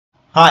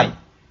Hi,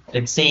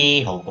 let's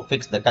see how to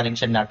fix the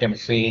connection attempt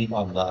failed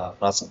on the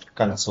Rust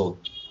console.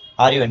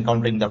 Are you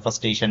encountering the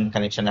frustration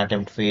connection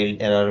attempt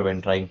failed error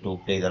when trying to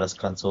play the Rust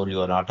console?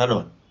 You are not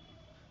alone.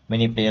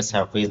 Many players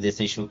have faced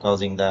this issue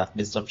causing the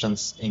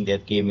disruptions in their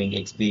gaming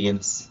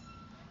experience.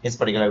 This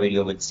particular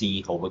video will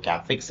see how we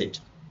can fix it.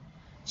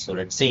 So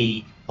let's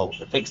see how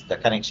to fix the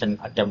connection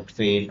attempt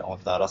failed on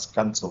the Rust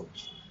console.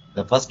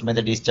 The first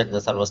method is check the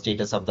server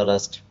status of the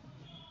Rust.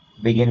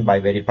 Begin by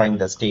verifying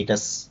the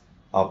status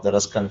of the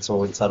Rust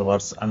console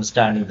servers.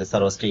 Understanding the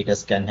server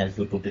status can help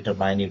you to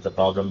determine if the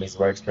problem is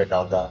widespread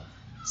or the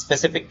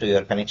specific to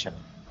your connection.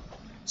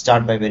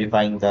 Start by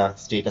verifying the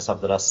status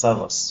of the Rust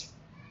servers.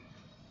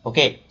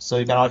 Okay, so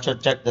you can also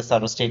check the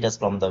server status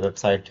from the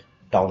website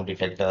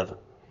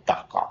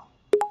downdetector.com.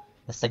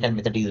 The second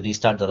method is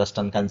restart the Rust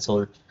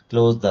console.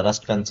 Close the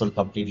Rust console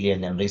completely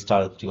and then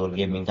restart your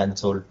gaming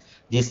console.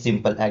 This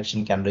simple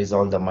action can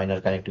resolve the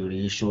minor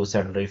connectivity issues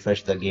and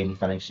refresh the game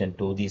connection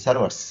to the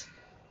servers.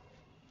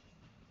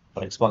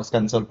 For Xbox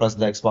console, press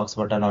the Xbox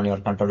button on your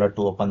controller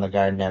to open the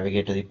guide,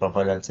 navigate to the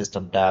Profile and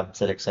System tab,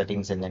 select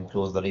Settings and then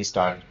close the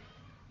restart.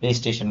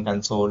 PlayStation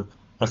console,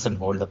 press and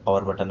hold the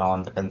power button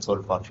on the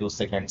console for a few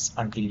seconds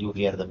until you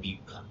hear the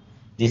beep.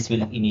 This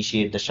will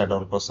initiate the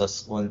shutdown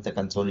process. Once the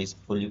console is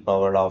fully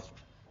powered off,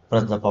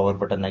 press the power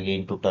button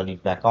again to turn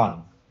it back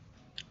on.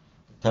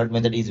 Third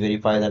method is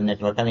verify the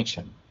network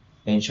connection.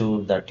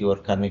 Ensure that your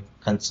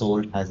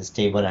console has a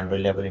stable and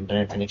reliable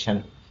internet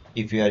connection.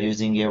 If you are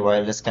using a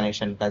wireless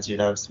connection,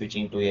 consider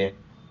switching to a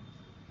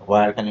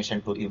wired connection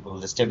to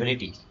improve the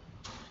stability.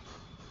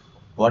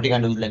 What you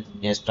can do is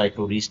just try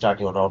to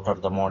restart your router,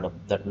 the modem.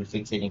 That will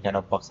fix any kind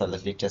of bugs or the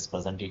glitches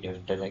present in your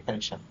internet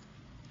connection.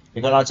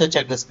 You can also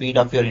check the speed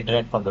of your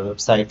internet from the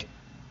website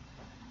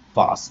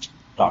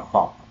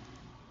fast.com.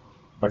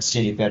 But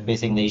still, if you are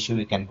facing the issue,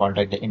 you can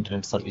contact the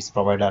internet service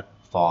provider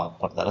for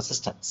further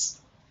assistance.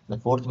 The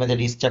fourth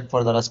method is check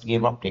for the Rust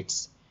game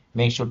updates.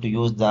 Make sure to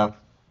use the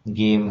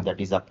game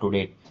that is up to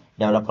date.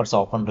 Developers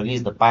often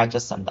release the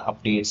patches and the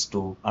updates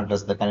to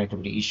address the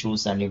connectivity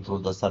issues and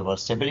improve the server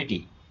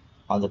stability.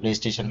 On the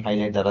PlayStation,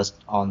 highlight the Rust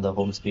on the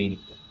home screen,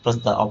 press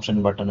the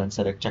option button and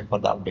select check for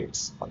the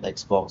updates. On the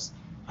Xbox,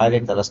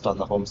 highlight the Rust on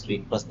the home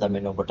screen, press the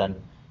menu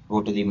button,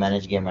 go to the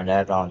manage game and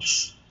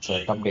add-ons,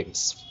 select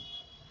updates.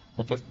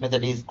 The fifth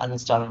method is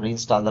uninstall and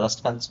reinstall the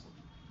Rust console.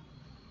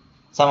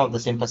 Some of the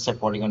simplest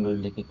step what you can do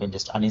is you can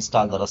just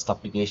uninstall the Rust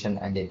application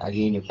and then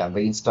again you can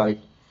reinstall it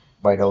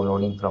by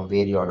downloading from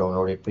where you are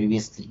downloaded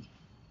previously.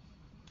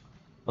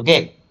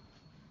 Okay,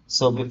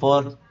 so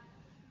before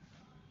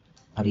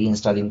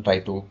reinstalling, try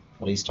to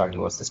restart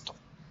your system.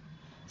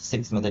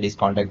 Sixth method is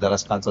contact the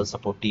Rust console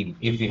support team.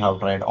 If you have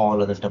tried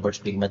all other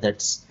troubleshooting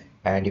methods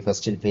and if you're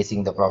still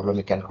facing the problem,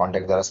 you can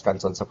contact the Rust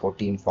console support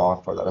team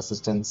for further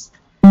assistance.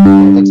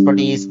 With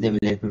expertise, they will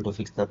help you to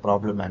fix the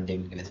problem and they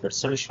will give you the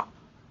solution.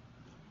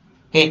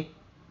 Okay,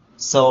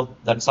 so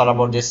that's all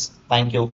about this. Thank you.